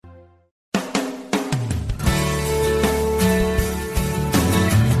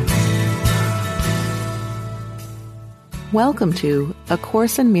Welcome to A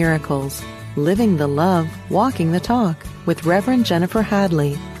Course in Miracles, Living the Love, Walking the Talk, with Reverend Jennifer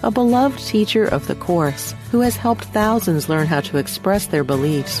Hadley, a beloved teacher of the Course who has helped thousands learn how to express their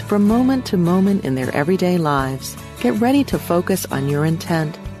beliefs from moment to moment in their everyday lives. Get ready to focus on your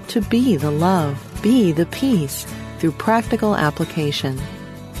intent to be the love, be the peace, through practical application.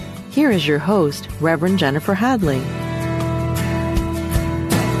 Here is your host, Reverend Jennifer Hadley.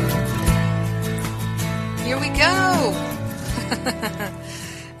 Here we go.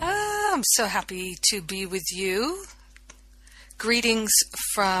 I'm so happy to be with you. Greetings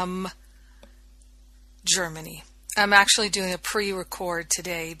from Germany. I'm actually doing a pre-record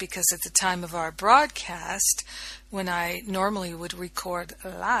today because at the time of our broadcast, when I normally would record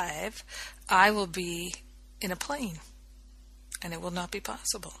live, I will be in a plane, and it will not be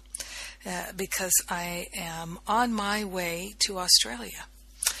possible because I am on my way to Australia.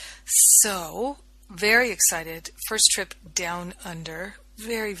 So, very excited. First trip down under.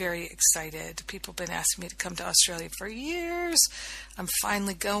 Very, very excited. People have been asking me to come to Australia for years. I'm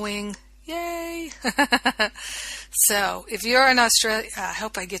finally going. Yay! So, if you're in Australia, I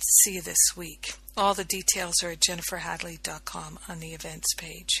hope I get to see you this week. All the details are at jenniferhadley.com on the events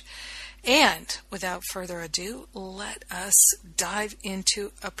page. And without further ado, let us dive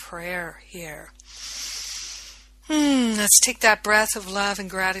into a prayer here. Let's take that breath of love and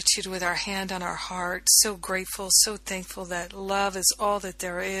gratitude with our hand on our heart. So grateful, so thankful that love is all that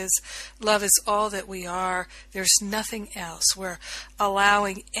there is. Love is all that we are. There's nothing else. We're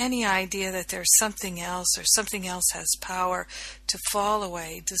allowing any idea that there's something else or something else has power to fall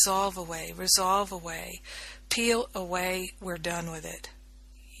away, dissolve away, resolve away, peel away. We're done with it.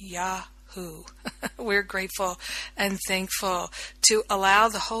 Yahoo! We're grateful and thankful to allow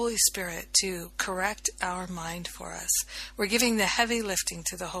the Holy Spirit to correct our mind for us. We're giving the heavy lifting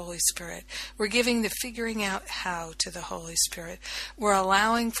to the Holy Spirit. We're giving the figuring out how to the Holy Spirit. We're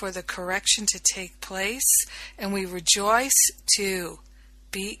allowing for the correction to take place, and we rejoice to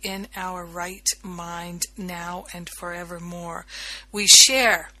be in our right mind now and forevermore. We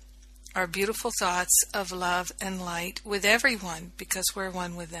share our beautiful thoughts of love and light with everyone because we're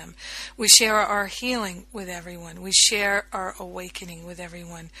one with them. We share our healing with everyone. We share our awakening with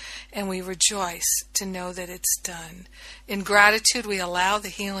everyone. And we rejoice to know that it's done. In gratitude, we allow the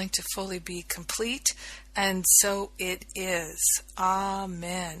healing to fully be complete. And so it is.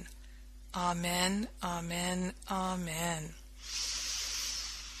 Amen. Amen. Amen. Amen.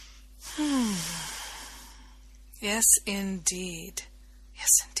 Yes, indeed. Yes,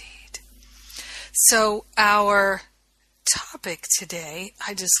 indeed. So our topic today,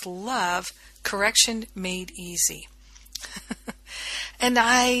 I just love correction made easy. And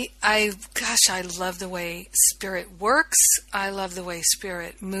I love the way Spirit works. I love the way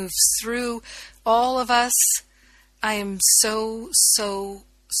Spirit moves through all of us. I am so, so,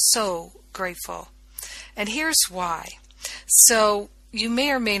 so grateful. And here's why. So you may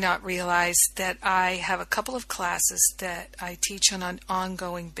or may not realize that I have a couple of classes that I teach on an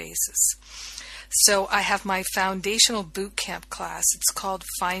ongoing basis. So I have my foundational boot camp class. It's called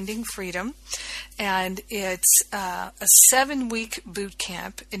Finding Freedom, and it's a 7-week boot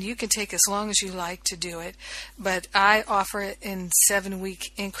camp, and you can take as long as you like to do it, but I offer it in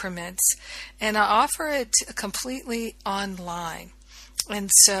 7-week increments, and I offer it completely online.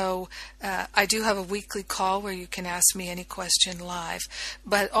 And so I do have a weekly call where you can ask me any question live.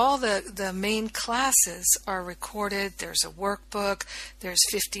 But all the main classes are recorded. There's a workbook. There's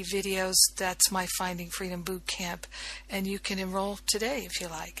 50 videos. That's my Finding Freedom Boot Camp. And you can enroll today if you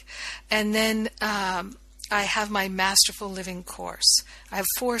like. And then I have my Masterful Living course. I have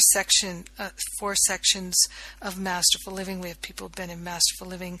four sections of Masterful Living. We have people who've been in Masterful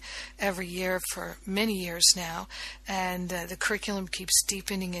Living every year for many years now, and the curriculum keeps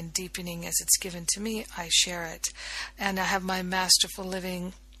deepening and deepening as it's given to me. I share it. And I have my Masterful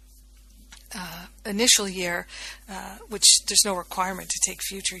Living initial year, which there's no requirement to take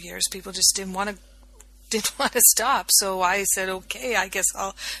future years. People just didn't want to stop, so I said, okay, I guess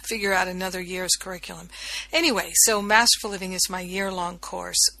I'll figure out another year's curriculum. Anyway, so Masterful Living is my year-long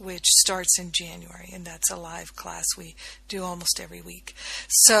course, which starts in January, and that's a live class we do almost every week.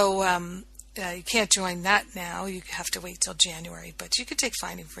 So you can't join that now. You have to wait till January, but you could take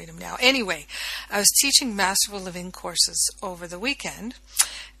Finding Freedom now. Anyway, I was teaching Masterful Living courses over the weekend,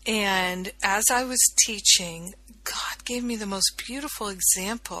 and as I was teaching, God gave me the most beautiful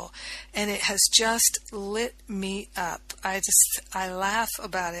example, and it has just lit me up. I laugh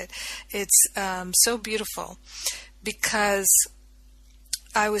about it. It's so beautiful because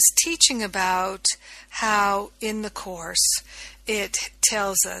I was teaching about how in the Course it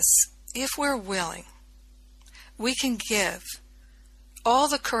tells us if we're willing, we can give all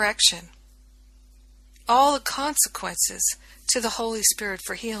the correction, all the consequences to the Holy Spirit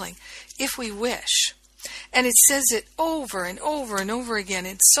for healing, if we wish. And it says it over and over and over again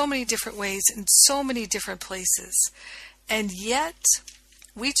in so many different ways, in so many different places. And yet,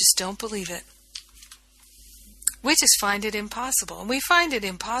 we just don't believe it. We just find it impossible. And we find it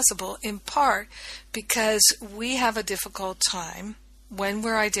impossible in part because we have a difficult time when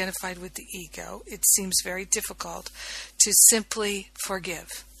we're identified with the ego. It seems very difficult to simply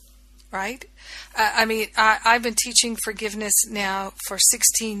forgive. Right? I've been teaching forgiveness now for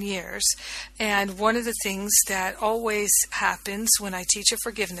 16 years, and one of the things that always happens when I teach a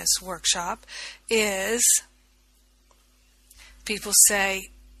forgiveness workshop is people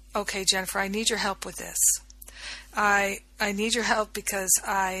say, okay, Jennifer, I need your help with this. I need your help because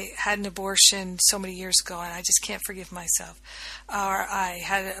I had an abortion so many years ago and I just can't forgive myself. Or I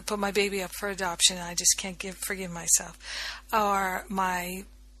had to put my baby up for adoption and I just can't forgive myself. Or my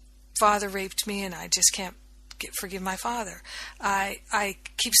father raped me and I just can't forgive my father. I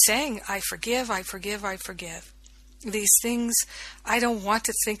keep saying, I forgive. These things, I don't want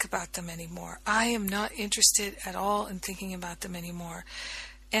to think about them anymore. I am not interested at all in thinking about them anymore.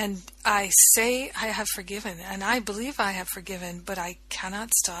 And I say I have forgiven, and I believe I have forgiven, but I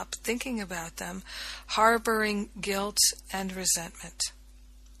cannot stop thinking about them, harboring guilt and resentment,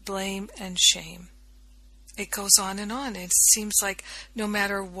 blame and shame. It goes on and on. It seems like no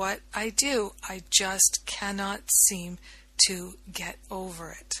matter what I do, I just cannot seem to get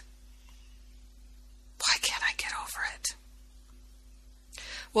over it. Why can't I get over it?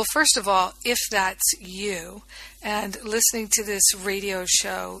 Well, first of all, if that's you, and listening to this radio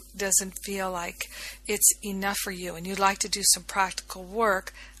show doesn't feel like it's enough for you, and you'd like to do some practical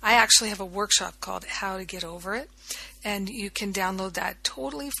work, I actually have a workshop called How to Get Over It, and you can download that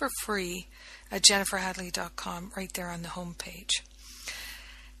totally for free at jenniferhadley.com, right there on the home page.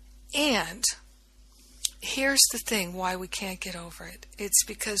 And here's the thing why we can't get over it. It's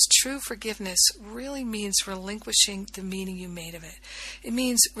because true forgiveness really means relinquishing the meaning you made of it. It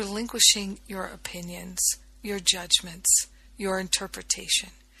means relinquishing your opinions, your judgments, your interpretation.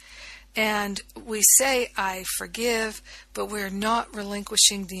 And we say, I forgive, but we're not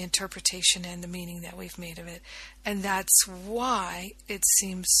relinquishing the interpretation and the meaning that we've made of it. And that's why it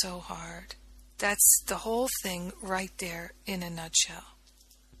seems so hard. That's the whole thing right there in a nutshell.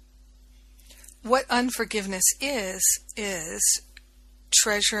 What unforgiveness is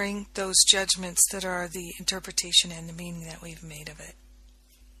treasuring those judgments that are the interpretation and the meaning that we've made of it.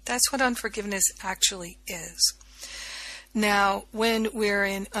 That's what unforgiveness actually is. Now, when we're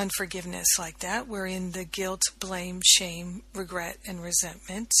in unforgiveness like that, we're in the guilt, blame, shame, regret, and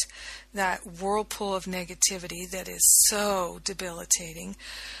resentment, that whirlpool of negativity that is so debilitating.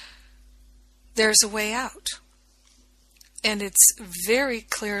 There's a way out. And it's very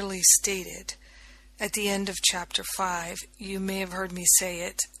clearly stated at the end of chapter 5. You may have heard me say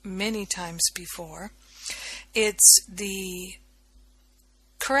it many times before. It's the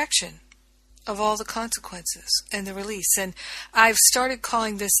correction of all the consequences and the release. And I've started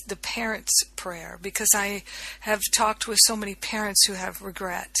calling this the parent's prayer because I have talked with so many parents who have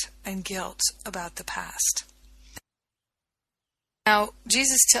regret and guilt about the past. Now,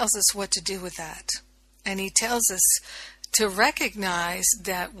 Jesus tells us what to do with that. And he tells us to recognize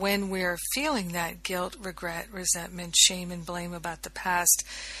that when we're feeling that guilt, regret, resentment, shame, and blame about the past,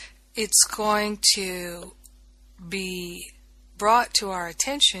 it's going to be brought to our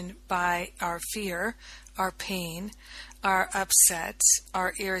attention by our fear, our pain, our upset,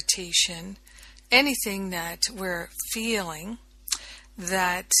 our irritation, anything that we're feeling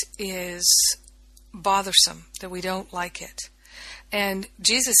that is bothersome, that we don't like it. And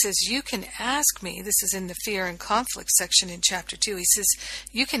Jesus says, you can ask me, this is in the fear and conflict section in chapter 2, he says,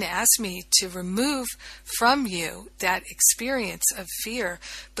 you can ask me to remove from you that experience of fear,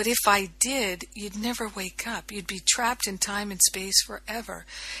 but if I did, you'd never wake up. You'd be trapped in time and space forever.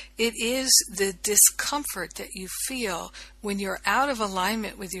 It is the discomfort that you feel when you're out of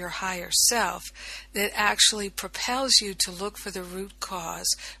alignment with your higher self that actually propels you to look for the root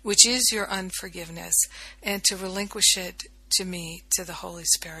cause, which is your unforgiveness, and to relinquish it to me, to the Holy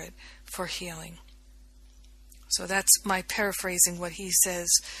Spirit, for healing. So that's my paraphrasing what he says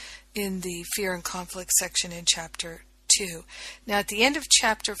in the fear and conflict section in chapter 2. Now at the end of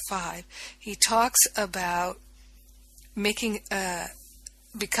chapter 5, he talks about becoming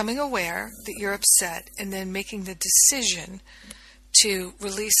aware that you're upset and then making the decision to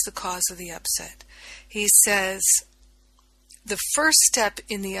release the cause of the upset. He says, the first step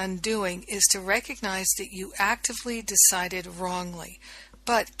in the undoing is to recognize that you actively decided wrongly,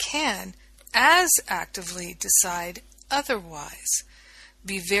 but can as actively decide otherwise.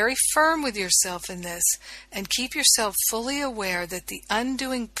 Be very firm with yourself in this and keep yourself fully aware that the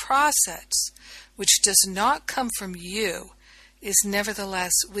undoing process, which does not come from you, is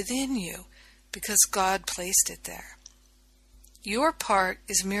nevertheless within you because God placed it there. Your part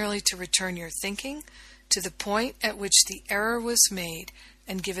is merely to return your thinking to the point at which the error was made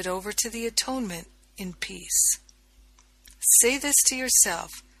and give it over to the atonement in peace. Say this to yourself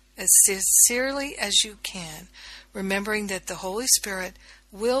as sincerely as you can, remembering that the Holy Spirit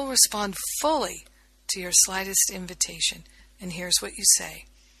will respond fully to your slightest invitation. And here's what you say.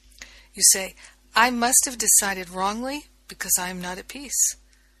 You say, I must have decided wrongly because I am not at peace.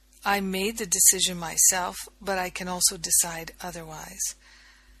 I made the decision myself, but I can also decide otherwise.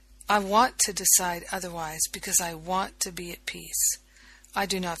 I want to decide otherwise because I want to be at peace. I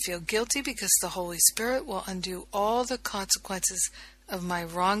do not feel guilty because the Holy Spirit will undo all the consequences of my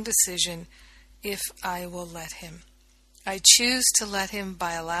wrong decision if I will let Him. I choose to let Him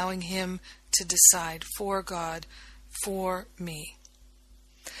by allowing Him to decide for God, for me.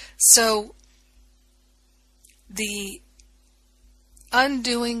 So, the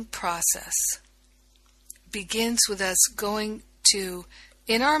undoing process begins with us going to,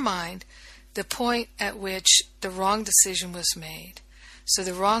 in our mind, the point at which the wrong decision was made. So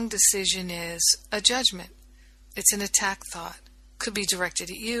the wrong decision is a judgment. It's an attack thought. Could be directed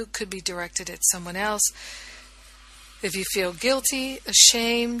at you, could be directed at someone else. If you feel guilty,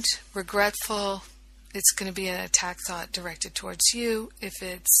 ashamed, regretful, it's going to be an attack thought directed towards you. If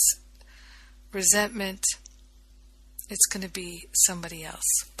it's resentment, it's going to be somebody else.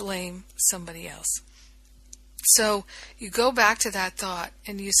 Blame somebody else. So you go back to that thought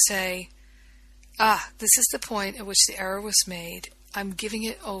and you say, this is the point at which the error was made. I'm giving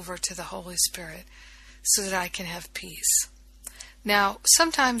it over to the Holy Spirit so that I can have peace. Now,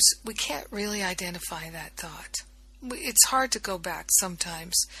 sometimes we can't really identify that thought. It's hard to go back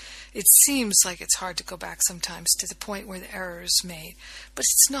sometimes. It seems like it's hard to go back sometimes to the point where the error is made. But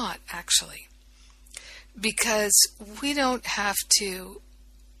it's not, actually. Because we don't have to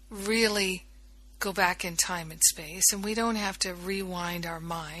really go back in time and space, and we don't have to rewind our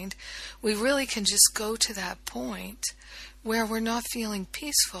mind. We really can just go to that point where we're not feeling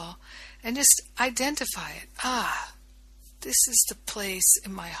peaceful and just identify it. This is the place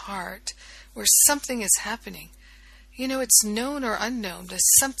in my heart where something is happening. You know, it's known or unknown. There's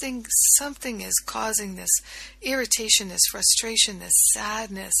something is causing this irritation, this frustration, this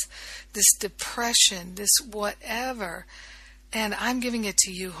sadness, this depression, this whatever. And I'm giving it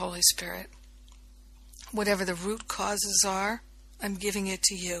to you, Holy Spirit. Whatever the root causes are, I'm giving it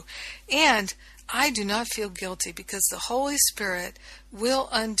to you. And I do not feel guilty because the Holy Spirit will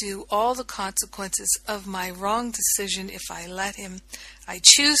undo all the consequences of my wrong decision if I let Him. I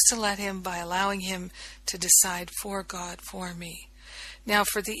choose to let Him by allowing Him to decide for God, for me. Now,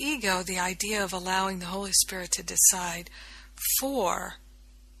 for the ego, the idea of allowing the Holy Spirit to decide for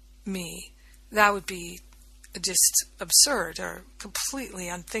me, that would be just absurd or completely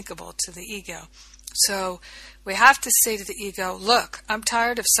unthinkable to the ego. So we have to say to the ego, look, I'm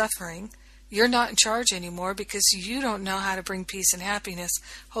tired of suffering. You're not in charge anymore because you don't know how to bring peace and happiness.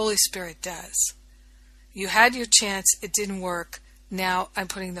 Holy Spirit does. You had your chance. It didn't work. Now I'm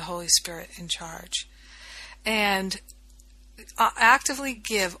putting the Holy Spirit in charge. And actively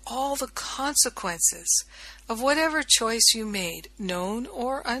give all the consequences of whatever choice you made, known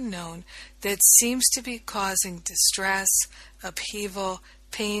or unknown, that seems to be causing distress, upheaval,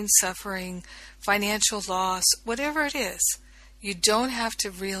 pain, suffering, financial loss, whatever it is. You don't have to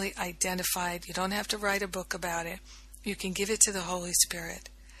really identify it. You don't have to write a book about it. You can give it to the Holy Spirit.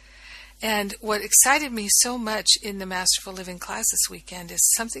 And what excited me so much in the Masterful Living class this weekend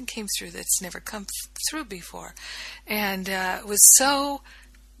is something came through that's never come through before. And it was so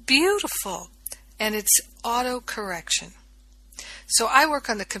beautiful. And it's auto-correction. So I work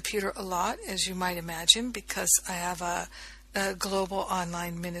on the computer a lot, as you might imagine, because I have a global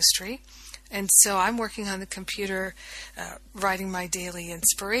online ministry. And so I'm working on the computer, writing my daily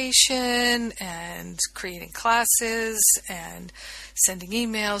inspiration and creating classes and sending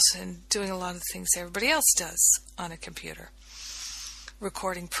emails and doing a lot of things everybody else does on a computer.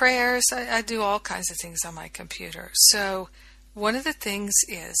 Recording prayers. I do all kinds of things on my computer. So one of the things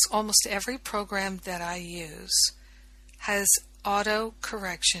is almost every program that I use has auto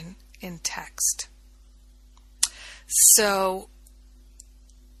correction in text. So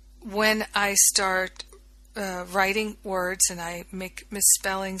when I start writing words and I make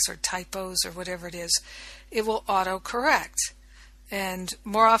misspellings or typos or whatever it is, it will auto-correct. And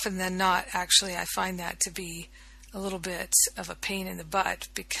more often than not, actually, I find that to be a little bit of a pain in the butt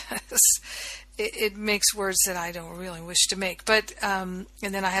because it makes words that I don't really wish to make. But and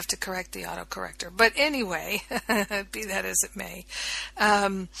then I have to correct the autocorrector. But anyway, be that as it may,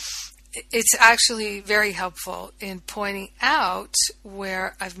 it's actually very helpful in pointing out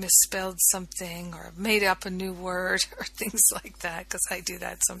where I've misspelled something or made up a new word or things like that, because I do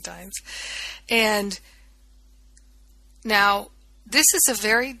that sometimes. And now, this is a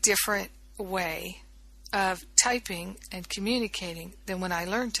very different way of typing and communicating than when I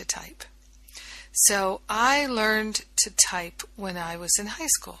learned to type. So I learned to type when I was in high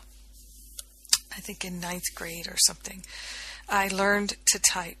school. I think in 9th grade or something. I learned to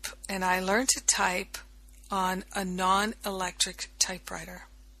type, and I learned to type on a non-electric typewriter.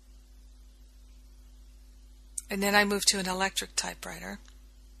 And then I moved to an electric typewriter.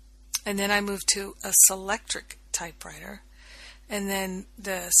 And then I moved to a Selectric typewriter. And then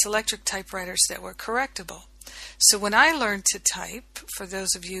the Selectric typewriters that were correctable. So when I learned to type, for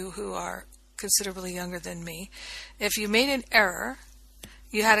those of you who are considerably younger than me, if you made an error,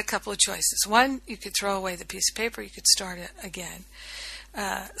 you had a couple of choices. One, you could throw away the piece of paper, you could start it again.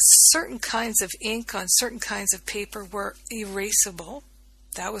 Certain kinds of ink on certain kinds of paper were erasable.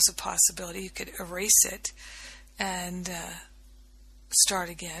 That was a possibility. You could erase it and start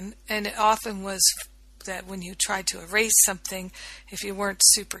again. And it often was that when you tried to erase something, if you weren't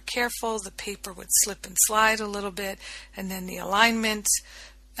super careful, the paper would slip and slide a little bit, and then the alignment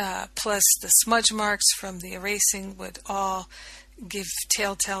plus the smudge marks from the erasing would all give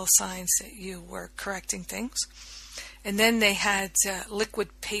telltale signs that you were correcting things. And then they had liquid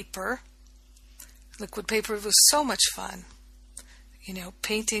paper. Liquid paper was so much fun. You know,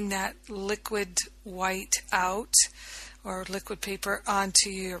 painting that liquid white out or liquid paper onto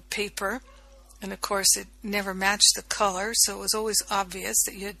your paper. And of course it never matched the color, so it was always obvious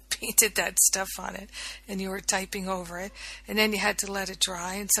that you had painted that stuff on it and you were typing over it. And then you had to let it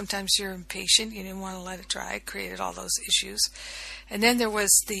dry, and sometimes you're impatient, you didn't want to let it dry. It created all those issues. And then there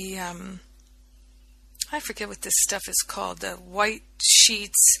was the, I forget what this stuff is called, the white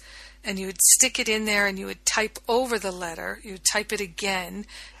sheets, and you would stick it in there and you would type over the letter. You would type it again,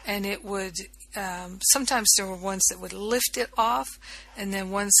 and it would, sometimes there were ones that would lift it off, and then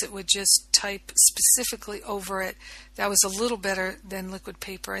ones that would just type specifically over it. That was a little better than liquid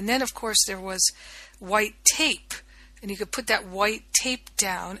paper. And then, of course, there was white tape, and you could put that white tape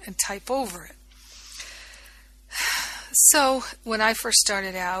down and type over it. So when I first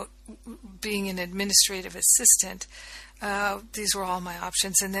started out being an administrative assistant, these were all my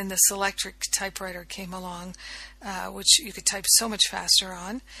options. And then the Selectric typewriter came along, which you could type so much faster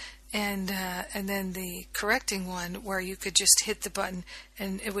on. And then the correcting one, where you could just hit the button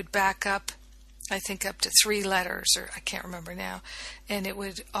and it would back up, I think up to 3 letters, or I can't remember now, and it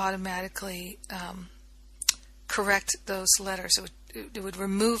would automatically correct those letters. It would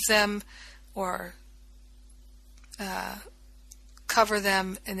remove them or cover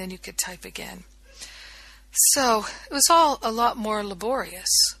them, and then you could type again. So it was all a lot more laborious.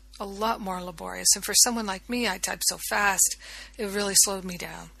 And for someone like me, I type so fast, it really slowed me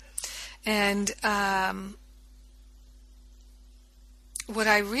down. And what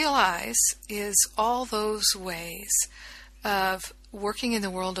I realize is all those ways of working in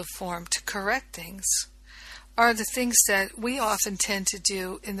the world of form to correct things are the things that we often tend to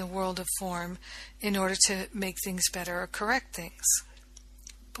do in the world of form in order to make things better or correct things.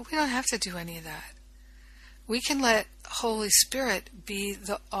 But we don't have to do any of that. We can let Holy Spirit be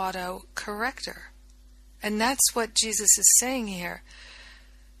the auto-corrector. And that's what Jesus is saying here.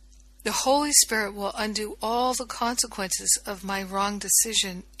 The Holy Spirit will undo all the consequences of my wrong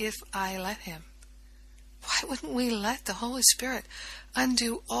decision if I let Him. Why wouldn't we let the Holy Spirit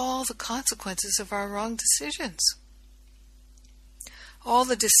undo all the consequences of our wrong decisions? All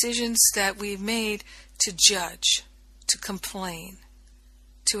the decisions that we've made to judge, to complain,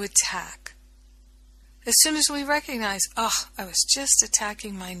 to attack. As soon as we recognize, I was just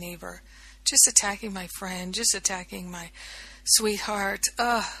attacking my neighbor, just attacking my friend, just attacking my sweetheart,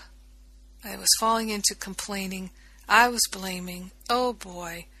 I was falling into complaining, I was blaming, oh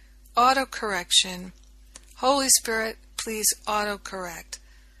boy, auto-correction. Holy Spirit, please auto-correct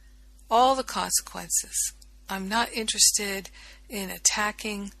all the consequences. I'm not interested in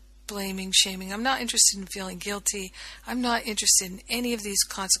attacking, blaming, shaming. I'm not interested in feeling guilty. I'm not interested in any of these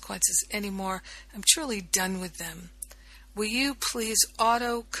consequences anymore. I'm truly done with them. Will you please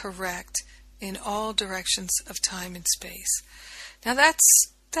auto-correct in all directions of time and space? Now that's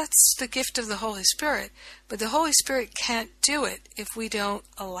the gift of the Holy Spirit, but the Holy Spirit can't do it if we don't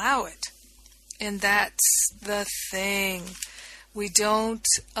allow it. And that's the thing. We don't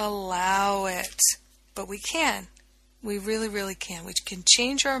allow it, but we can. We really, really can. We can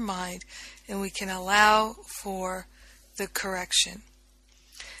change our mind, and we can allow for the correction.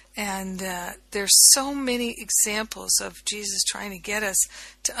 And there's so many examples of Jesus trying to get us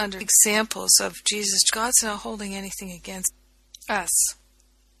to examples of Jesus. God's not holding anything against us.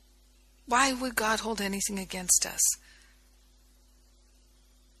 Why would God hold anything against us?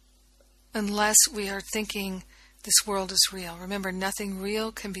 Unless we are thinking this world is real. Remember, nothing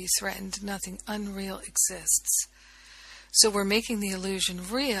real can be threatened. Nothing unreal exists. So we're making the illusion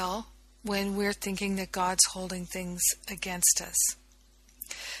real when we're thinking that God's holding things against us.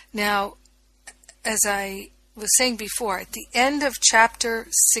 Now, as I was saying before, at the end of chapter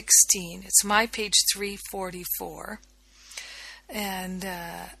 16, it's my page 344, and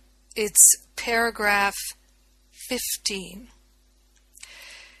it's paragraph 15.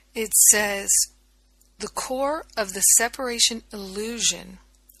 It says, the core of the separation illusion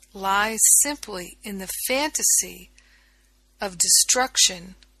lies simply in the fantasy of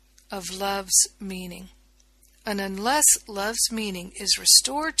destruction of love's meaning. And unless love's meaning is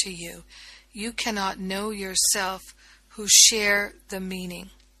restored to you, you cannot know yourself who share the meaning.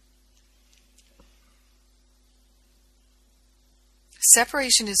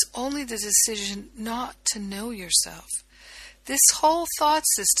 Separation is only the decision not to know yourself. This whole thought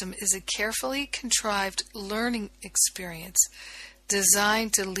system is a carefully contrived learning experience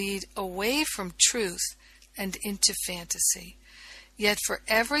designed to lead away from truth and into fantasy. Yet for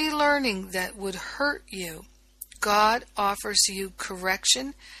every learning that would hurt you, God offers you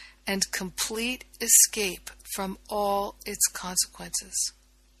correction and complete escape from all its consequences.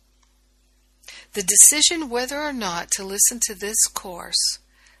 The decision whether or not to listen to this course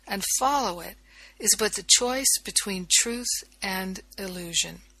and follow it is but the choice between truth and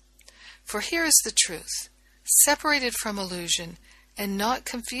illusion. For here is the truth, separated from illusion and not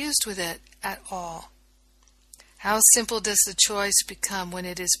confused with it at all. How simple does the choice become when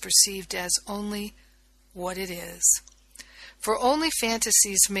it is perceived as only what it is. For only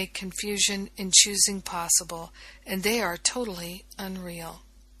fantasies make confusion in choosing possible, and they are totally unreal.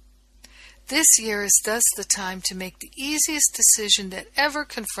 This year is thus the time to make the easiest decision that ever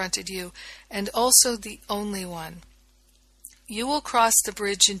confronted you, and also the only one. You will cross the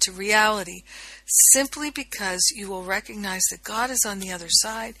bridge into reality simply because you will recognize that God is on the other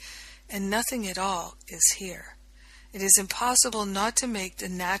side and nothing at all is here. It is impossible not to make the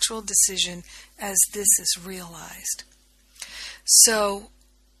natural decision as this is realized. So,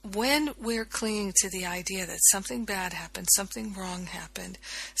 when we're clinging to the idea that something bad happened, something wrong happened,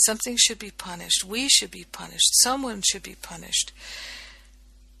 something should be punished, we should be punished, someone should be punished,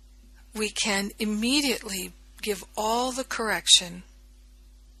 we can immediately give all the correction,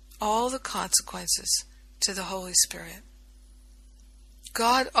 all the consequences to the Holy Spirit.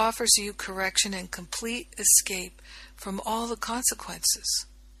 God offers you correction and complete escape from all the consequences.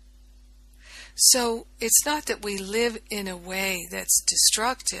 So it's not that we live in a way that's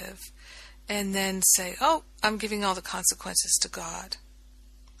destructive and then say, oh, I'm giving all the consequences to God.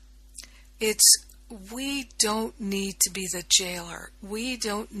 It's we don't need to be the jailer. We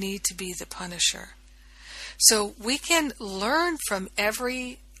don't need to be the punisher. So we can learn from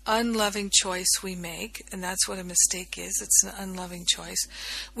every unloving choice we make, and that's what a mistake is. It's an unloving choice.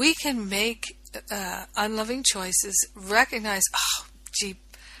 We can make unloving choices, recognize, oh, gee,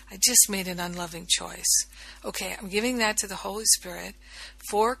 I just made an unloving choice. Okay, I'm giving that to the Holy Spirit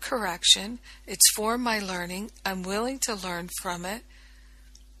for correction. It's for my learning. I'm willing to learn from it.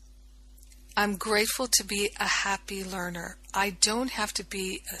 I'm grateful to be a happy learner. I don't have to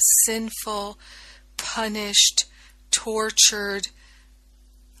be a sinful, punished, tortured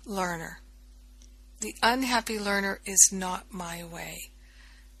learner. The unhappy learner is not my way.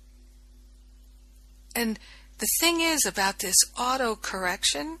 And the thing is about this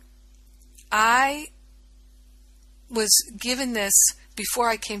auto-correction, I was given this before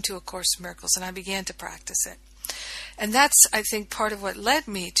I came to A Course in Miracles, and I began to practice it. And that's, I think, part of what led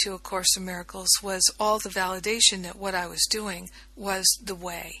me to A Course in Miracles was all the validation that what I was doing was the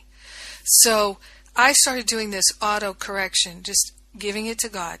way. So I started doing this auto-correction, just giving it to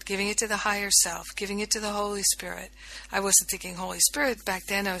God, giving it to the higher self, giving it to the Holy Spirit. I wasn't thinking Holy Spirit back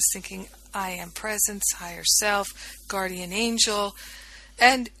then. I was thinking I am presence, higher self, guardian angel,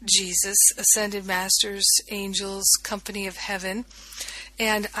 and Jesus, ascended masters, angels, company of heaven.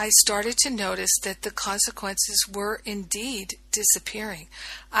 And I started to notice that the consequences were indeed disappearing.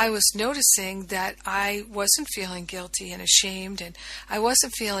 I was noticing that I wasn't feeling guilty and ashamed, and I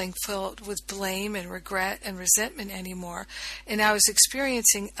wasn't feeling filled with blame and regret and resentment anymore. And I was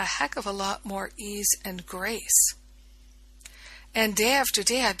experiencing a heck of a lot more ease and grace. And day after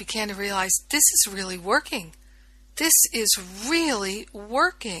day, I began to realize this is really working. this is really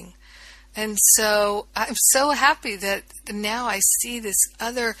working. And so I'm so happy that now I see this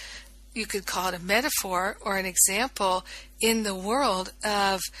other, you could call it a metaphor or an example in the world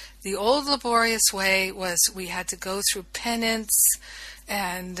of the old laborious way was we had to go through penance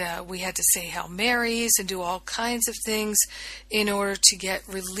and we had to say Hail Marys and do all kinds of things in order to get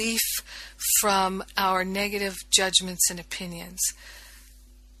relief from our negative judgments and opinions.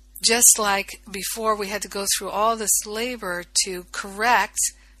 Just like before we had to go through all this labor to correct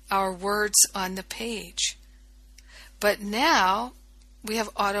our words on the page. But now we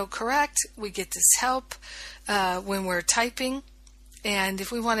have autocorrect. We get this help when we're typing. And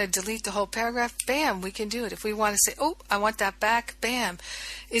if we want to delete the whole paragraph, bam, we can do it. If we want to say, oh, I want that back, bam.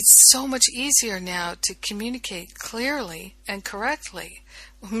 It's so much easier now to communicate clearly and correctly,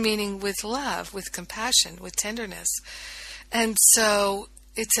 meaning with love, with compassion, with tenderness. And so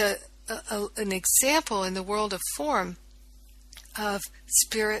it's an example in the world of form of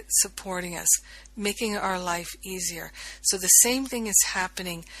Spirit supporting us, making our life easier. So the same thing is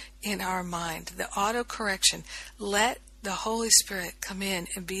happening in our mind. The auto-correction. Let the Holy Spirit come in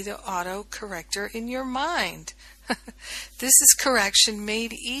and be the auto-corrector in your mind. This is correction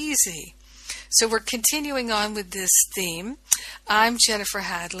made easy. So we're continuing on with this theme. I'm Jennifer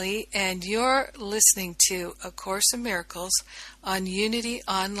Hadley, and you're listening to A Course in Miracles on Unity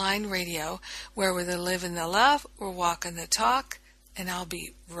Online Radio, where we're the live in the love, we're walking the talk, and I'll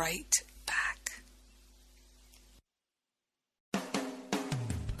be right back.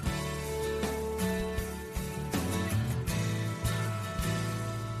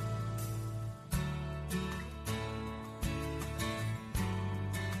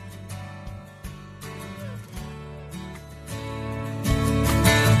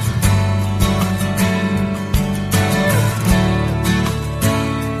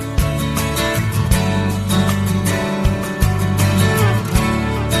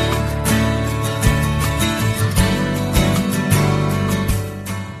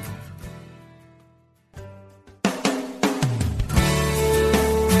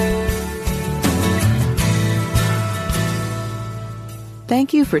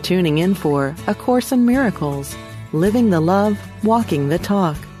 Thank you for tuning in for A Course in Miracles, Living the Love, Walking the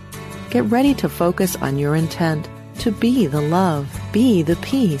Talk. Get ready to focus on your intent to be the love, be the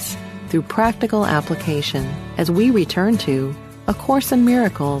peace, through practical application as we return to A Course in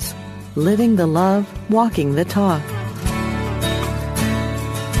Miracles, Living the Love, Walking the Talk.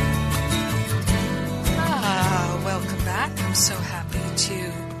 Welcome back. I'm so happy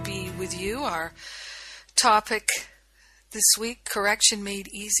to be with you. Our topic this week, correction made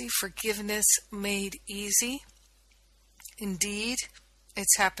easy, forgiveness made easy. Indeed,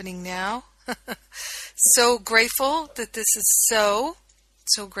 it's happening now. So grateful that this is so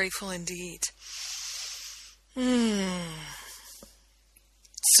grateful indeed.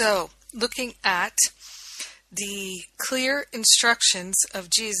 So, looking at the clear instructions of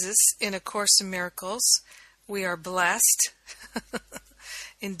Jesus in A Course in Miracles, we are blessed.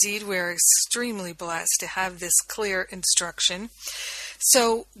 Indeed, we are extremely blessed to have this clear instruction.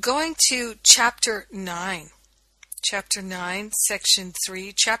 So, going to Chapter 9, Section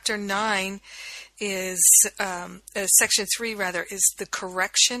 3. Chapter 9 is, Section 3 rather, is the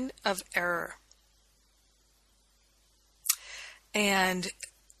correction of error. And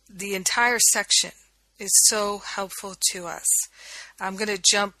the entire section is so helpful to us. I'm going to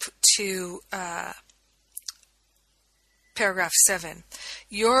jump to Paragraph 7.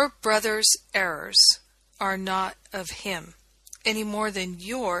 Your brother's errors are not of him, any more than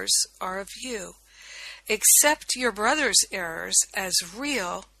yours are of you. Accept your brother's errors as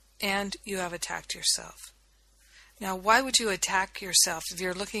real, and you have attacked yourself. Now, why would you attack yourself if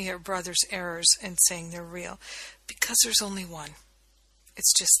you're looking at your brother's errors and saying they're real? Because there's only one.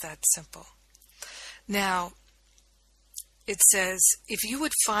 It's just that simple. Now, it says, if you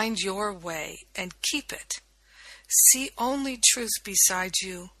would find your way and keep it, see only truth beside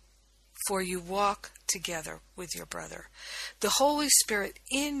you, for you walk together with your brother. The Holy Spirit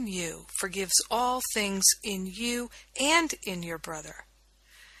in you forgives all things in you and in your brother.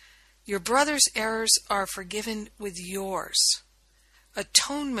 Your brother's errors are forgiven with yours.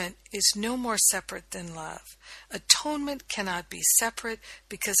 Atonement is no more separate than love. Atonement cannot be separate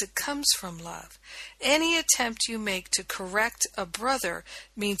because it comes from love. Any attempt you make to correct a brother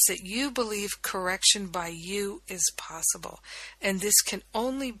means that you believe correction by you is possible, and this can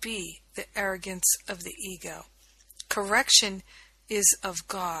only be the arrogance of the ego. Correction is of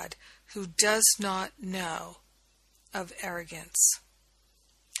God, who does not know of arrogance.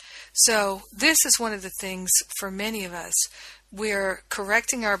 So this is one of the things for many of us. we're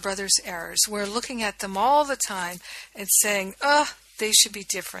correcting our brother's errors. We're looking at them all the time and saying, they should be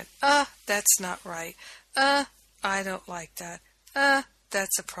different. That's not right. I don't like that.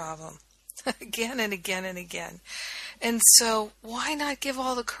 That's a problem. Again and again and again. And so why not give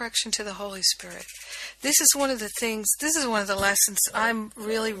all the correction to the Holy Spirit? This is one of the lessons I'm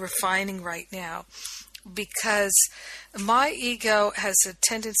really refining right now, because my ego has a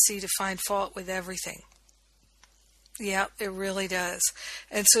tendency to find fault with everything. Yeah, it really does.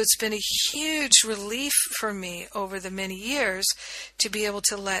 And so it's been a huge relief for me over the many years to be able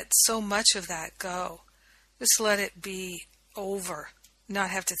to let so much of that go. Just let it be over. Not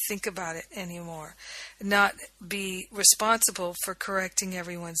have to think about it anymore. Not be responsible for correcting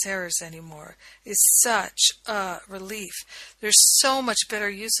everyone's errors anymore is such a relief. There's so much better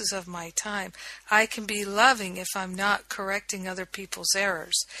uses of my time. I can be loving if I'm not correcting other people's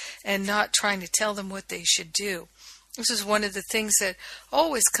errors and not trying to tell them what they should do. This is one of the things that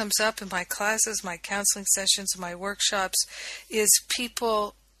always comes up in my classes, my counseling sessions, my workshops, is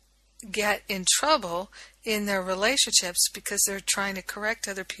people get in trouble in their relationships because they're trying to correct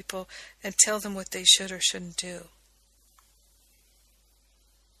other people and tell them what they should or shouldn't do.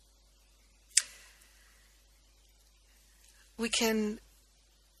 We can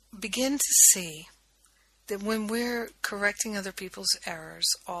begin to see that when we're correcting other people's errors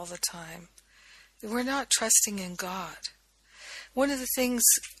all the time, that we're not trusting in God. One of the things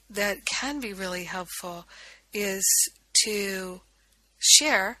that can be really helpful is to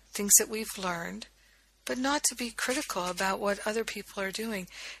share things that we've learned, but not to be critical about what other people are doing.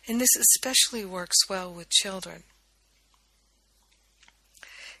 And this especially works well with children.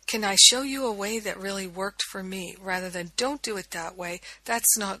 Can I show you a way that really worked for me, rather than don't do it that way,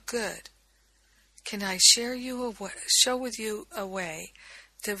 that's not good? Can I share with you a way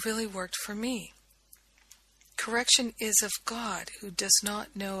that really worked for me? Correction is of God, who does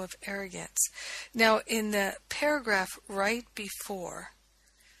not know of arrogance. Now, in the paragraph right before,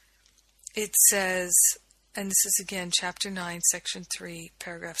 it says, and this is again chapter 9, section 3,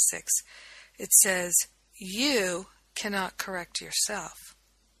 paragraph 6, it says, you cannot correct yourself.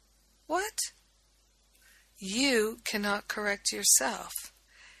 What? You cannot correct yourself.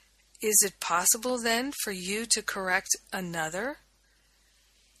 Is it possible then for you to correct another?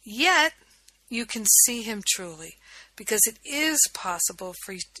 Yet, you can see him truly, because it is possible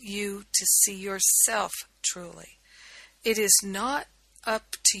for you to see yourself truly. It is not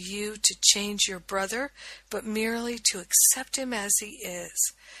up to you to change your brother, but merely to accept him as he is.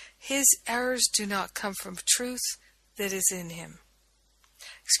 His errors do not come from truth that is in him.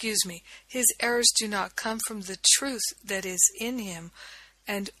 His errors do not come from the truth that is in him,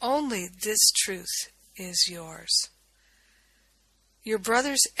 and only this truth is yours. Your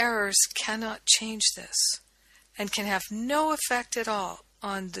brother's errors cannot change this, and can have no effect at all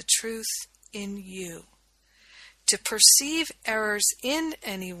on the truth in you. To perceive errors in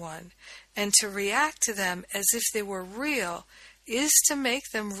anyone and to react to them as if they were real is to make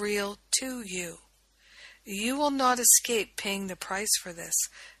them real to you. You will not escape paying the price for this,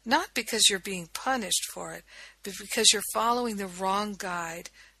 not because you're being punished for it, but because you're following the wrong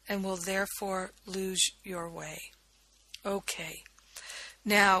guide and will therefore lose your way. Okay.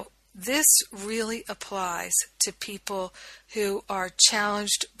 Now, this really applies to people who are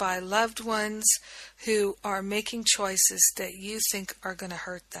challenged by loved ones who are making choices that you think are going to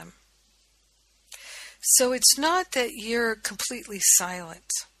hurt them. So it's not that you're completely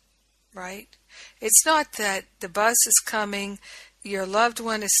silent, right? It's not that the bus is coming, your loved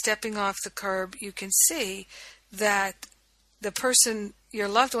one is stepping off the curb. You can see that your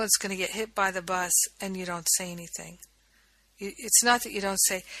loved one's going to get hit by the bus and you don't say anything. It's not that you don't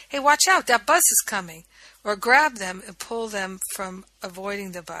say, hey, watch out, that bus is coming, or grab them and pull them from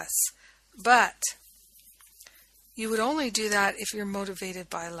avoiding the bus. But you would only do that if you're motivated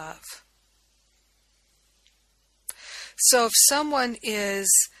by love. So if someone is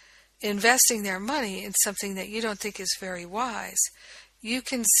investing their money in something that you don't think is very wise, you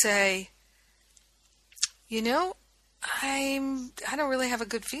can say, I don't really have a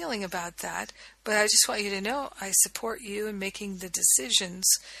good feeling about that, but I just want you to know I support you in making the decisions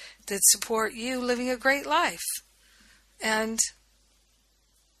that support you living a great life. And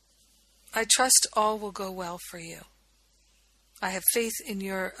I trust all will go well for you. I have faith in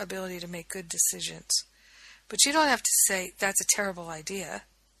your ability to make good decisions. But you don't have to say, that's a terrible idea.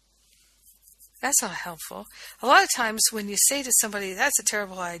 That's not helpful. A lot of times when you say to somebody, that's a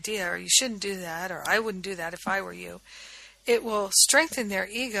terrible idea, or you shouldn't do that, or I wouldn't do that if I were you, it will strengthen their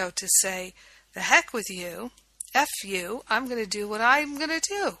ego to say, the heck with you, F you, I'm going to do what I'm going to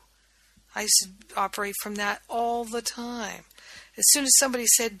do. I used to operate from that all the time. As soon as somebody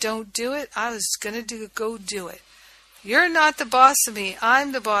said don't do it, I was going to go do it. You're not the boss of me.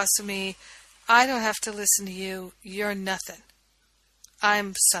 I'm the boss of me. I don't have to listen to you. You're nothing.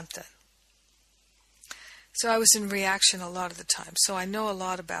 I'm something. So I was in reaction a lot of the time. So I know a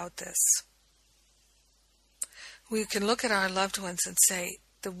lot about this. We can look at our loved ones and say,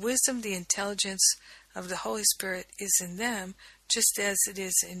 the wisdom, the intelligence of the Holy Spirit is in them just as it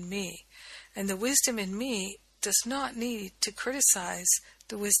is in me. And the wisdom in me does not need to criticize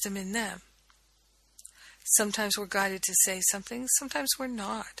the wisdom in them. Sometimes we're guided to say something, sometimes we're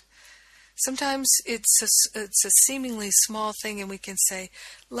not. Sometimes it's a seemingly small thing and we can say,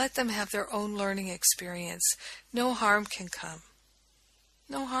 let them have their own learning experience. No harm can come.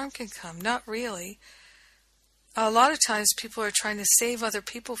 No harm can come, not really. A lot of times people are trying to save other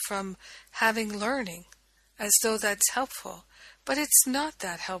people from having learning as though that's helpful. But it's not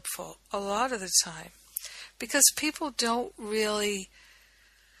that helpful a lot of the time because people don't really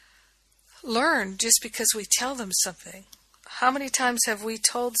learn just because we tell them something. How many times have we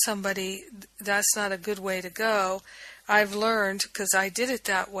told somebody that's not a good way to go? I've learned because I did it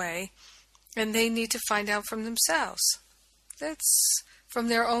that way, and they need to find out from themselves. That's from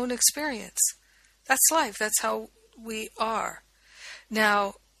their own experience. That's life. That's how we are.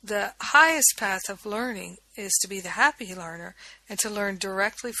 Now, the highest path of learning is to be the happy learner and to learn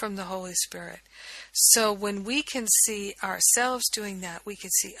directly from the Holy Spirit. So when we can see ourselves doing that, we can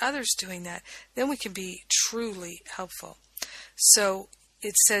see others doing that, then we can be truly helpful. So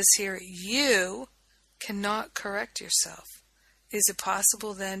it says here, you cannot correct yourself. Is it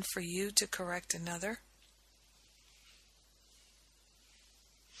possible then for you to correct another?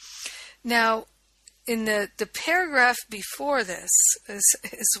 Now, in the paragraph before this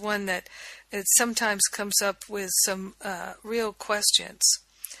is one that it sometimes comes up with some real questions.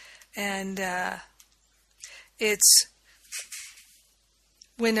 And it's,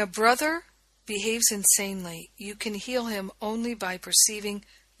 when a brother behaves insanely, you can heal him only by perceiving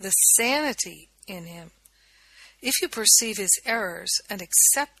the sanity in him. If you perceive his errors and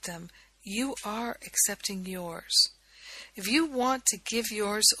accept them, you are accepting yours. If you want to give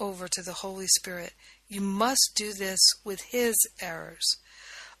yours over to the Holy Spirit, you must do this with his errors.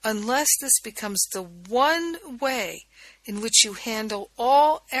 Unless this becomes the one way in which you handle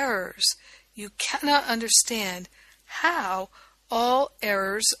all errors, you cannot understand how all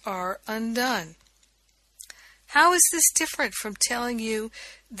errors are undone. How is this different from telling you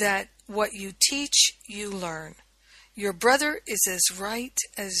that what you teach, you learn? Your brother is as right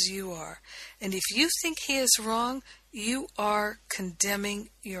as you are. And if you think he is wrong, you are condemning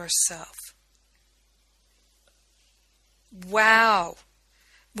yourself. Wow!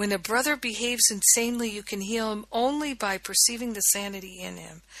 When a brother behaves insanely, you can heal him only by perceiving the sanity in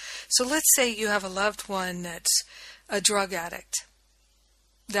him. So let's say you have a loved one that's a drug addict.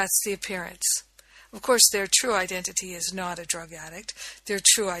 That's the appearance. Of course, their true identity is not a drug addict. Their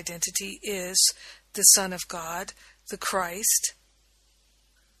true identity is the Son of God, the Christ.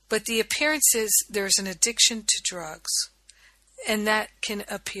 But the appearance is there's an addiction to drugs, and that can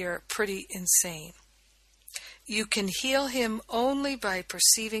appear pretty insane. You can heal him only by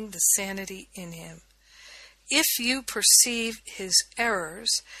perceiving the sanity in him. If you perceive his errors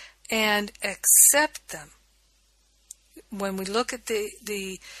and accept them, when we look at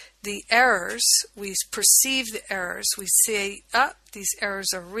the errors, we perceive the errors, we say, these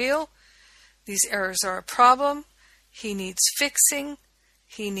errors are real, these errors are a problem, he needs fixing,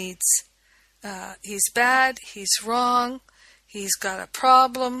 he's bad, he's wrong, he's got a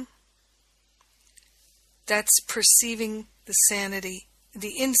problem. That's perceiving the sanity,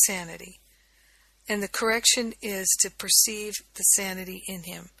 the insanity. And the correction is to perceive the sanity in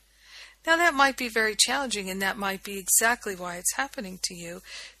him. Now that might be very challenging, and that might be exactly why it's happening to you,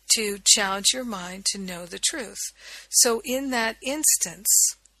 to challenge your mind to know the truth. So in that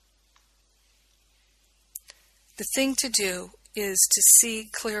instance, the thing to do is to see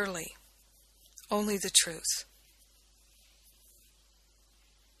clearly only the truth.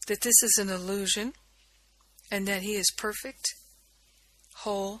 That this is an illusion, and that he is perfect,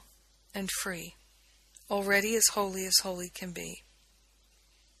 whole, and free, already as holy can be.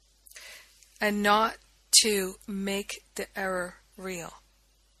 And not to make the error real.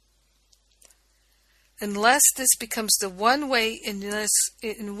 Unless this becomes the one way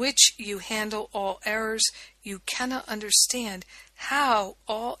in which you handle all errors, you cannot understand how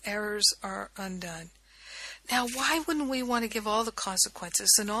all errors are undone. Now, why wouldn't we want to give all the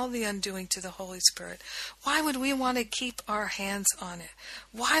consequences and all the undoing to the Holy Spirit? Why would we want to keep our hands on it?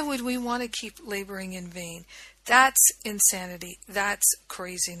 Why would we want to keep laboring in vain? That's insanity. That's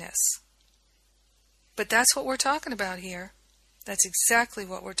craziness. But that's what we're talking about here. That's exactly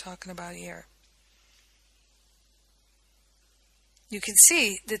what we're talking about here. You can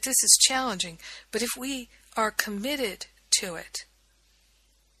see that this is challenging, but if we are committed to it,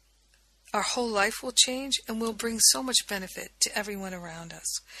 our whole life will change and we'll bring so much benefit to everyone around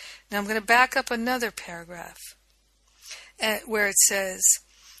us. Now I'm going to back up another paragraph where it says,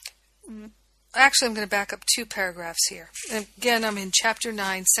 actually I'm going to back up 2 paragraphs here. And again, I'm in chapter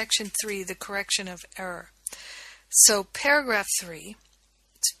 9, section 3, the correction of error. So paragraph 3,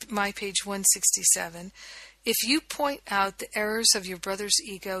 it's my page 167, if you point out the errors of your brother's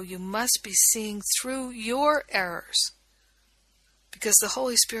ego, you must be seeing through your errors, because the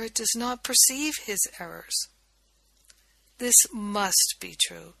Holy Spirit does not perceive his errors. This must be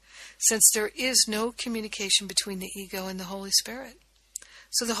true, since there is no communication between the ego and the Holy Spirit.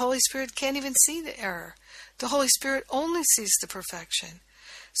 So the Holy Spirit can't even see the error. The Holy Spirit only sees the perfection.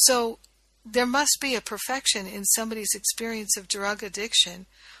 So there must be a perfection in somebody's experience of drug addiction,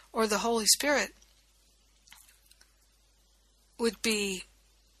 or the Holy Spirit would be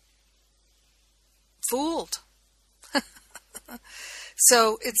fooled.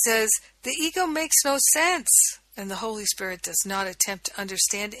 So it says, the ego makes no sense, and the Holy Spirit does not attempt to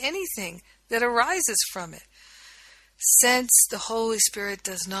understand anything that arises from it. Since the Holy Spirit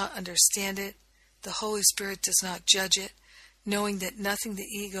does not understand it, the Holy Spirit does not judge it, knowing that nothing the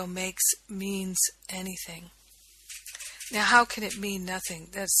ego makes means anything. Now, how can it mean nothing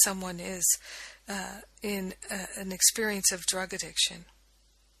that someone is in an experience of drug addiction?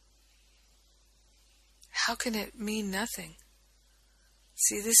 How can it mean nothing?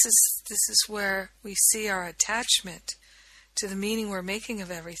 See, this is where we see our attachment to the meaning we're making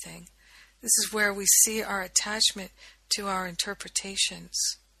of everything. This is where we see our attachment to our interpretations.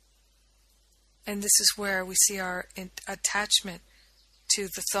 And this is where we see our attachment to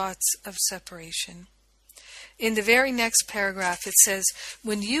the thoughts of separation. In the very next paragraph it says,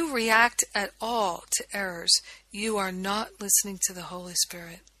 when you react at all to errors, you are not listening to the Holy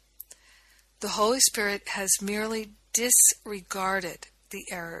Spirit. The Holy Spirit has merely disregarded the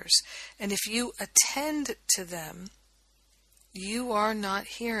errors, and if you attend to them, you are not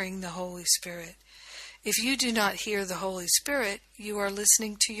hearing the Holy Spirit. If you do not hear the Holy Spirit, you are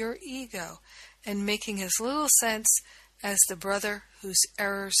listening to your ego and making as little sense as the brother whose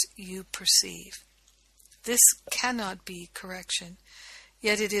errors you perceive. This cannot be correction,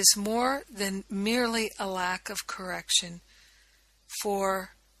 yet it is more than merely a lack of correction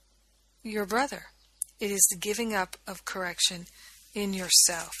for your brother. It is the giving up of correction in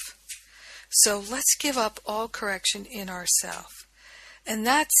yourself. So let's give up all correction in ourself. And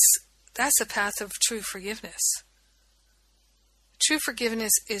that's a path of true forgiveness. True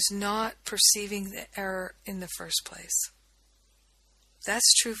forgiveness is not perceiving the error in the first place.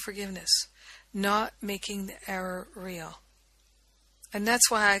 That's true forgiveness, not making the error real. And that's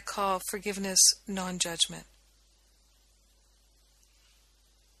why I call forgiveness non-judgment.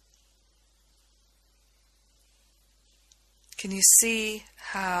 Can you see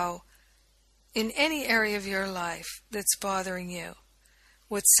how in any area of your life that's bothering you,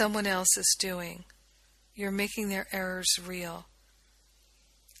 what someone else is doing, you're making their errors real?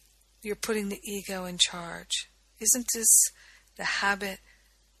 You're putting the ego in charge. Isn't this the habit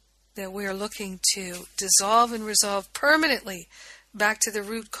that we're looking to dissolve and resolve permanently back to the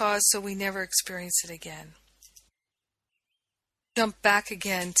root cause so we never experience it again? Jump back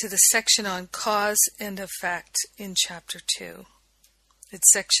again to the section on cause and effect in chapter 2. It's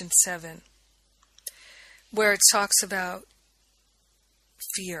section 7, where it talks about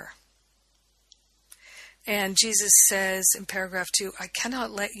fear. And Jesus says in paragraph 2, I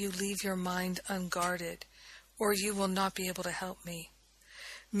cannot let you leave your mind unguarded, or you will not be able to help me.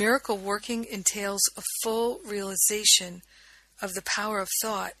 Miracle working entails a full realization of the power of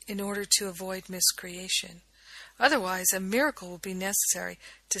thought in order to avoid miscreation. Otherwise, a miracle will be necessary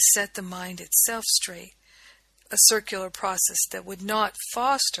to set the mind itself straight, a circular process that would not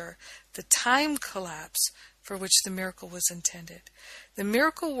foster the time collapse for which the miracle was intended. The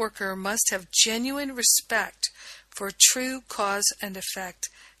miracle worker must have genuine respect for true cause and effect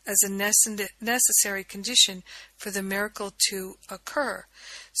as a necessary condition for the miracle to occur.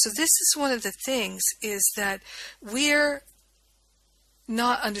 So this is one of the things, is that we're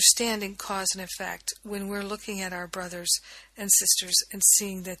not understanding cause and effect when we're looking at our brothers and sisters and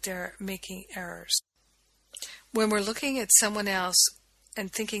seeing that they're making errors. When we're looking at someone else and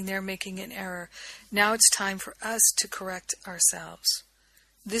thinking they're making an error, now it's time for us to correct ourselves.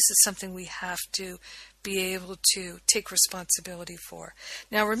 This is something we have to be able to take responsibility for.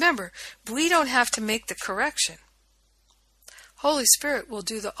 Now remember, we don't have to make the correction. Holy Spirit will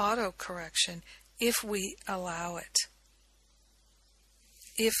do the auto-correction if we allow it.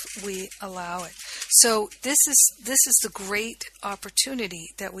 if we allow it. So this is the great opportunity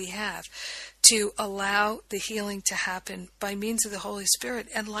that we have to allow the healing to happen by means of the Holy Spirit,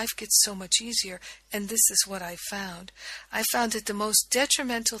 and life gets so much easier. And this is what I found. I found that the most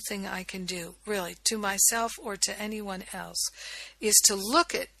detrimental thing I can do, really, to myself or to anyone else, is to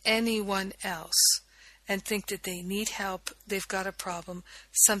look at anyone else and think that they need help, they've got a problem,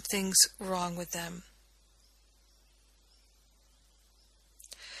 something's wrong with them.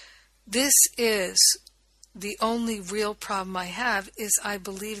 This is the only real problem I have, is I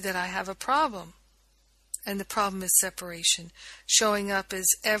believe that I have a problem. And the problem is separation, showing up as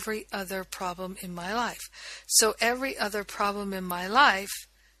every other problem in my life. So every other problem in my life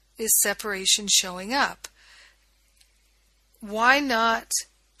is separation showing up. Why not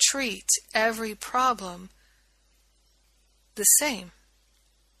treat every problem the same?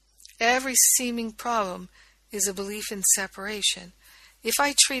 Every seeming problem is a belief in separation. If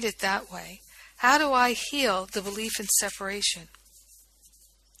I treat it that way, how do I heal the belief in separation?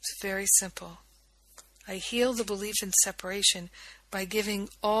 It's very simple. I heal the belief in separation by giving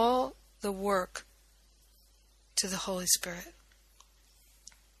all the work to the Holy Spirit.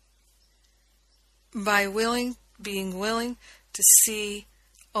 By being willing to see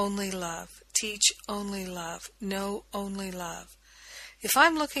only love, teach only love, know only love. If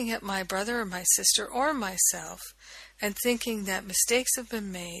I'm looking at my brother or my sister or myself and thinking that mistakes have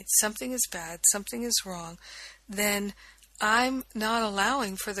been made, something is bad, something is wrong, then I'm not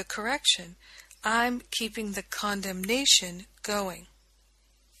allowing for the correction. I'm keeping the condemnation going.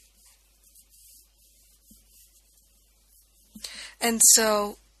 And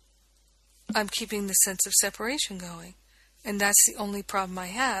so I'm keeping the sense of separation going. And that's the only problem I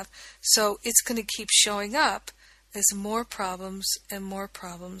have. So it's going to keep showing up as more problems and more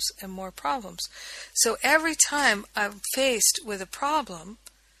problems and more problems. So every time I'm faced with a problem,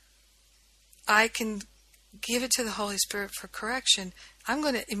 I can give it to the Holy Spirit for correction. I'm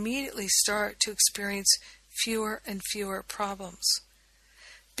going to immediately start to experience fewer and fewer problems,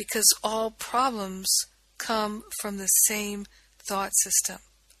 because all problems come from the same thought system.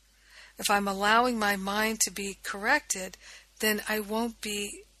 If I'm allowing my mind to be corrected, then I won't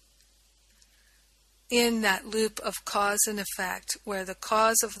be in that loop of cause and effect, where the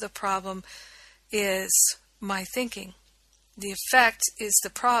cause of the problem is my thinking. The effect is the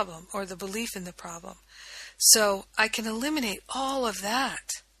problem, or the belief in the problem. So I can eliminate all of that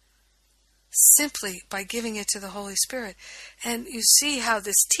simply by giving it to the Holy Spirit. And you see how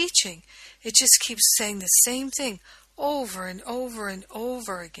this teaching, it just keeps saying the same thing over and over and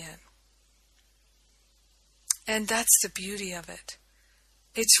over again. And that's the beauty of it.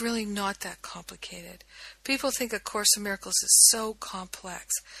 It's really not that complicated. People think A Course in Miracles is so complex,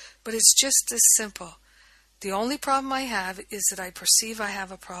 but it's just this simple. The only problem I have is that I perceive I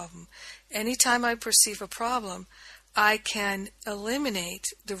have a problem. Anytime I perceive a problem, I can eliminate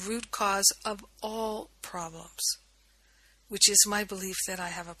the root cause of all problems, which is my belief that I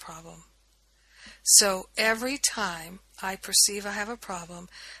have a problem. So every time I perceive I have a problem,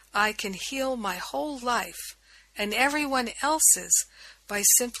 I can heal my whole life and everyone else's by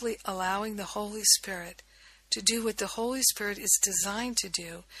simply allowing the Holy Spirit to do what the Holy Spirit is designed to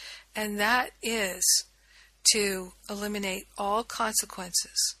do, and that is to eliminate all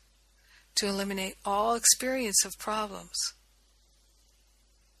consequences, to eliminate all experience of problems.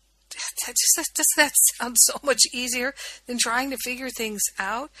 Doesn't that sound so much easier than trying to figure things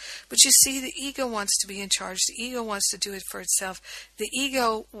out? But you see, the ego wants to be in charge. The ego wants to do it for itself. The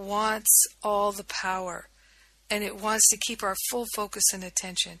ego wants all the power, and it wants to keep our full focus and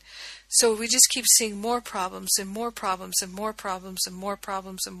attention. So we just keep seeing more problems and more problems and more problems and more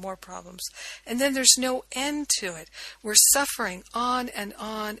problems and more problems. And then there's no end to it. We're suffering on and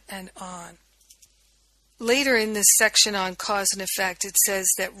on and on. Later in this section on cause and effect, it says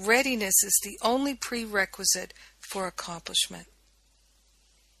that readiness is the only prerequisite for accomplishment.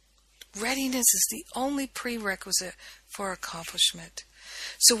 Readiness is the only prerequisite for accomplishment.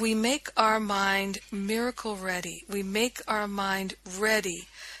 So we make our mind miracle ready. We make our mind ready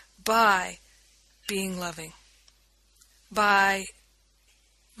by being loving, by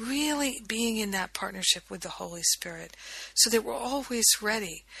really being in that partnership with the Holy Spirit, so that we're always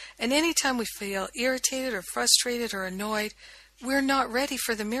ready. And anytime we feel irritated or frustrated or annoyed, we're not ready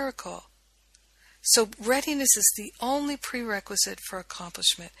for the miracle. So readiness is the only prerequisite for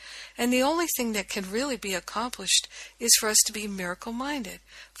accomplishment. And the only thing that can really be accomplished is for us to be miracle-minded,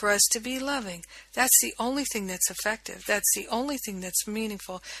 for us to be loving. That's the only thing that's effective. That's the only thing that's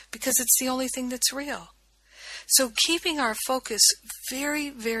meaningful, because it's the only thing that's real. So keeping our focus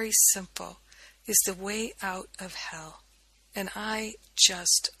very, very simple is the way out of hell. And I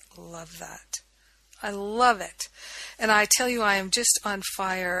just love that. I love it. And I tell you, I am just on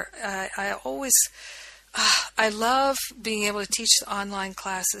fire. I love being able to teach the online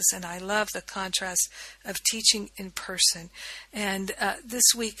classes, and I love the contrast of teaching in person. And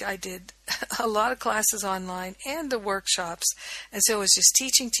this week I did a lot of classes online and the workshops. And so it was just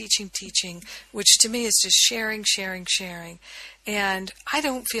teaching, which to me is just sharing. And I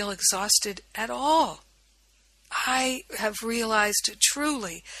don't feel exhausted at all. I have realized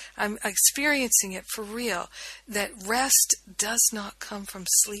truly, I'm experiencing it for real, that rest does not come from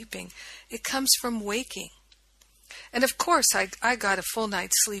sleeping. It comes from waking. And of course, I got a full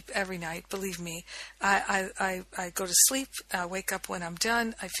night's sleep every night, believe me. I go to sleep, I wake up when I'm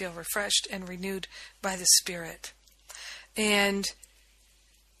done, I feel refreshed and renewed by the Spirit. And,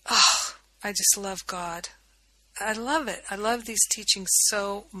 I just love God. I love it. I love these teachings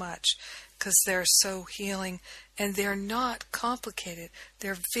so much because they're so healing and they're not complicated.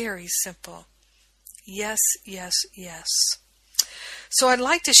 They're very simple. Yes. So I'd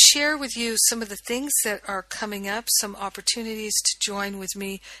like to share with you some of the things that are coming up, some opportunities to join with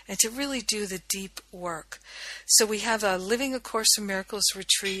me and to really do the deep work. So we have a Living A Course in Miracles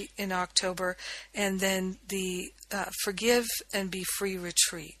retreat in October, and then the Forgive and Be Free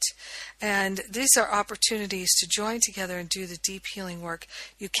retreat. And these are opportunities to join together and do the deep healing work.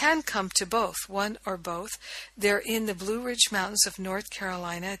 You can come to both, one or both. They're in the Blue Ridge Mountains of North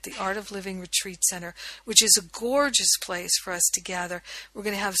Carolina at the Art of Living Retreat Center, which is a gorgeous place for us to gather. We're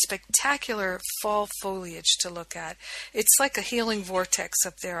going to have spectacular fall foliage to look at. It's like a healing vortex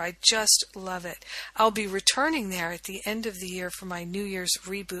up there. I just love it. I'll be returning there at the end of the year for my New Year's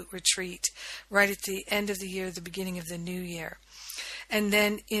Reboot retreat, right at the end of the year, the beginning of the new year. And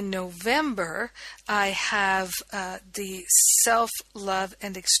then in November, I have the Self-Love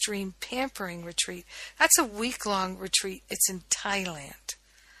and Extreme Pampering retreat. That's a week-long retreat. It's in Thailand.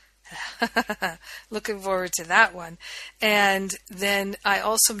 Looking forward to that one. And then I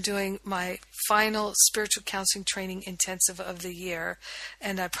also am doing my final spiritual counseling training intensive of the year.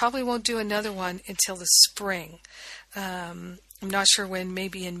 And I probably won't do another one until the spring. I'm not sure when,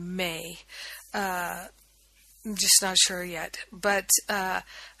 maybe in May. I'm just not sure yet. But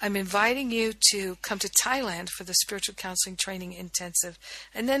I'm inviting you to come to Thailand for the Spiritual Counseling Training Intensive.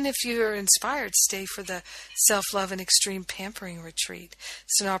 And then if you're inspired, stay for the Self-Love and Extreme Pampering Retreat.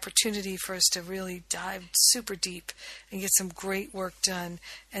 It's an opportunity for us to really dive super deep and get some great work done.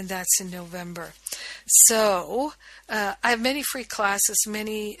 And that's in November. So I have many free classes,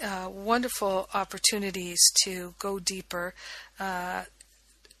 many wonderful opportunities to go deeper,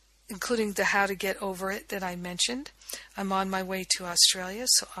 including the How to Get Over It that I mentioned. I'm on my way to Australia,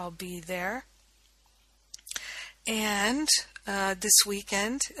 so I'll be there. And this week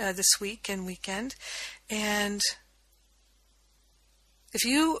and weekend. And if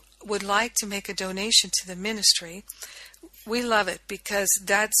you would like to make a donation to the ministry, we love it because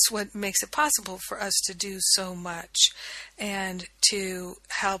that's what makes it possible for us to do so much and to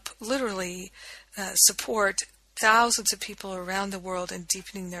help literally support thousands of people around the world in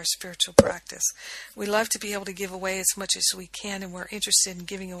deepening their spiritual practice. We love to be able to give away as much as we can, and we're interested in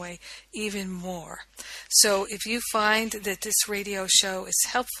giving away even more. So if you find that this radio show is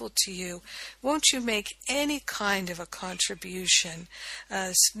helpful to you, won't you make any kind of a contribution,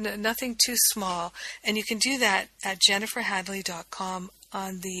 nothing too small, and you can do that at jenniferhadley.com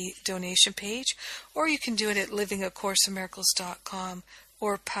on the donation page, or you can do it at livingacourseofmiracles.com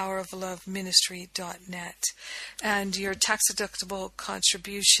or powerofloveministry.net. And your tax-deductible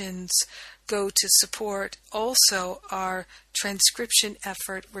contributions go to support also our transcription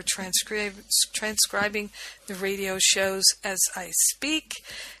effort. We're transcribing the radio shows as I speak,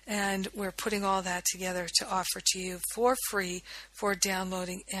 and we're putting all that together to offer to you for free for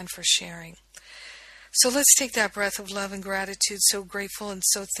downloading and for sharing. So let's take that breath of love and gratitude, so grateful and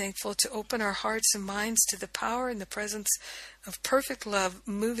so thankful, to open our hearts and minds to the power and the presence of perfect love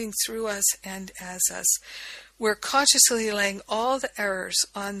moving through us and as us. We're consciously laying all the errors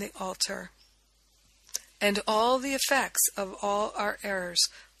on the altar and all the effects of all our errors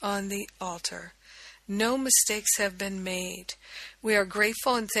on the altar. No mistakes have been made. We are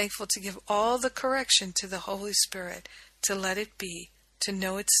grateful and thankful to give all the correction to the Holy Spirit, to let it be, to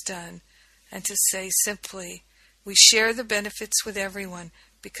know it's done, and to say simply, we share the benefits with everyone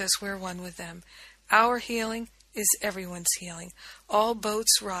because we're one with them. Our healing is everyone's healing. All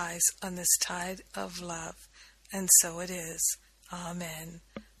boats rise on this tide of love. And so it is. Amen.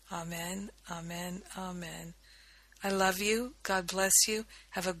 Amen. Amen. Amen. I love you. God bless you.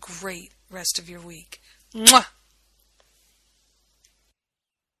 Have a great rest of your week. Mwah!